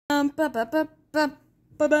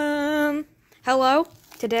Hello,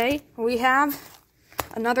 today we have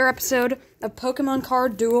another episode of Pokemon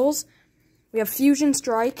Card Duels. We have Fusion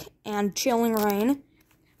Strike and Chilling Reign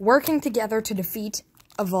working together to defeat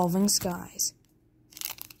Evolving Skies.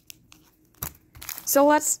 So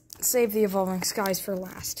let's save the Evolving Skies for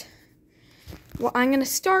last. What I'm going to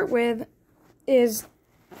start with is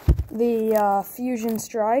the Fusion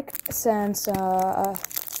Strike, since I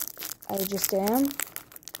just am.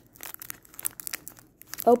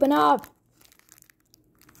 Open up!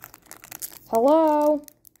 Hello?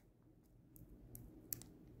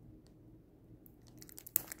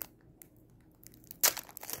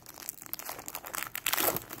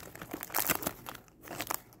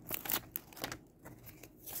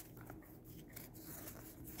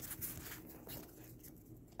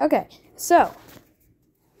 Okay, so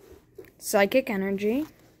Psychic Energy,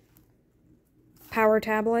 Power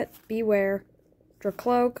Tablet, Beware,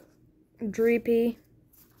 Dracloak, Dreepy,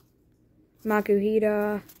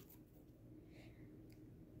 Makuhita,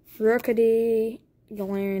 Rookidee,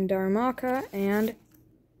 Galarian Darumaka, and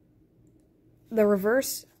the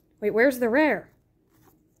reverse. Wait, where's the rare?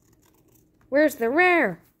 Where's the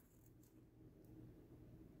rare?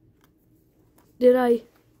 Did I...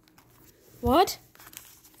 What?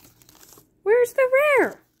 Where's the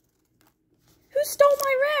rare? Who stole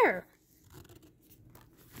my rare?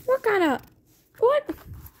 What kind of... What?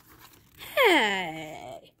 Hey!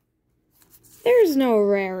 There's no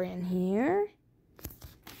rare in here.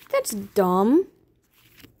 That's dumb.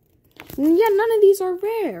 And yet none of these are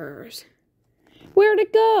rares. Where'd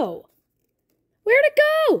it go? Where'd it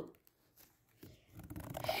go?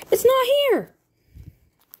 It's not here.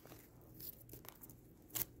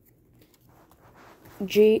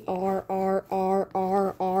 G-R-R-R-R-R-R-R-R.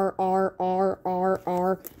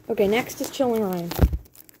 Okay, next is Chilling Reign.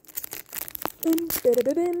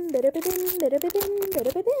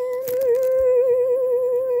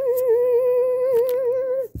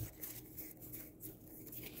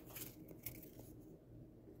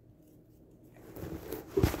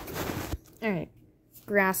 Alright.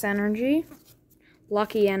 Grass Energy,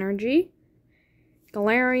 Lucky Energy,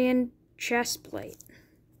 Galarian Chestplate,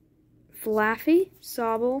 Flaffy,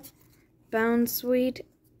 Sobble, Bounsweet,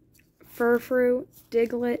 Furfrou,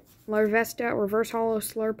 Diglett, Larvesta, Reverse Hollow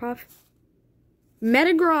Slurpuff,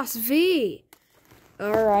 Metagross V!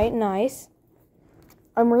 Alright, nice.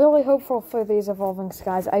 I'm really hopeful for these Evolving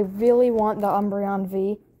Skies. I really want the Umbreon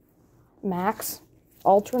V Max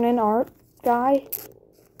alternate art guy.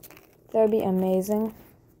 That would be amazing.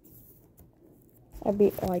 That'd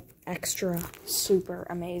be, like, extra, super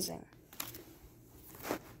amazing.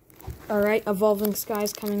 Alright, Evolving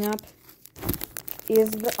Skies coming up.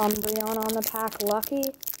 Is the Umbreon on the pack lucky?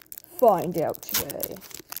 Find out today.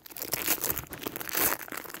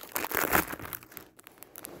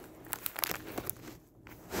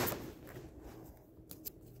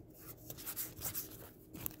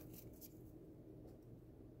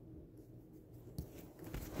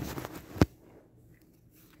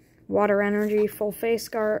 Water Energy, Full Face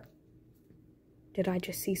Guard. Did I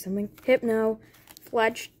just see something? Hypno,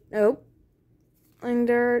 Fletch, nope.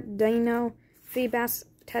 Linder, Dino, Feebas,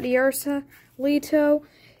 Teddiursa, Leto,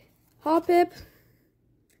 Hoppip,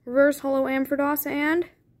 Reverse Hollow Ampharos, and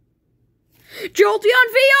Jolteon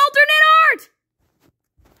V alternate art!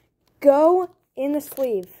 Go in the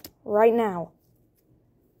sleeve right now.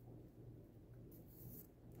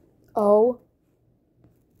 Oh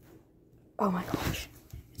my gosh.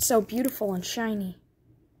 It's so beautiful and shiny.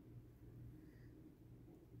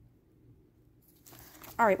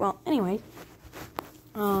 Alright, well, anyway.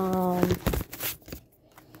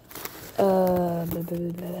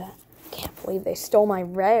 Can't believe they stole my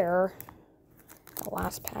rare. The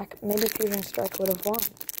last pack. Maybe Fusion Strike would have won.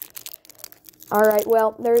 Alright,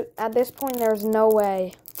 well, at this point, there's no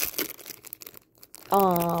way.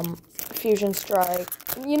 Fusion Strike.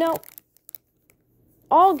 You know,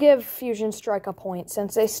 I'll give Fusion Strike a point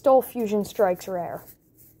since they stole Fusion Strike's rare.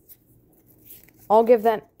 I'll give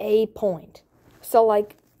them a point. So,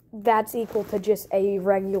 like, that's equal to just a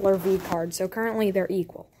regular V card. So, currently, they're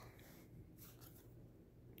equal.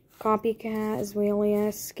 Copycat,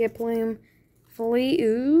 Zweilous, Skiploom,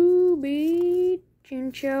 Fleabee,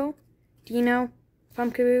 Chincho, Dino,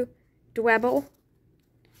 Pumpkaboo, Dwebble,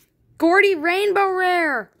 Gordy Rainbow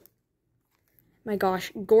Rare! My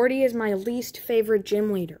gosh, Gordy is my least favorite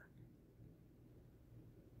gym leader.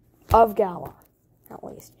 Of Galar, at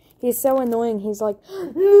least. He's so annoying, he's like...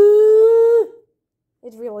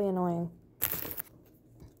 It's really annoying.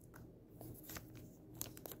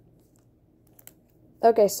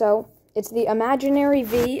 Okay, so it's the imaginary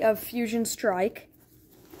V of Fusion Strike.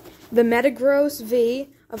 the Metagross V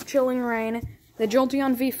of Chilling Reign, the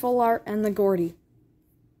Jolteon V Full Art, and the Gordy.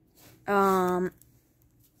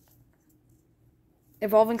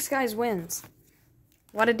 Evolving Skies wins.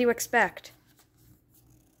 What did you expect?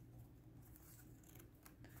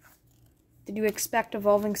 Did you expect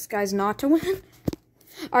Evolving Skies not to win?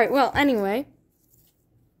 Alright, well, anyway.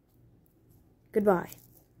 Goodbye.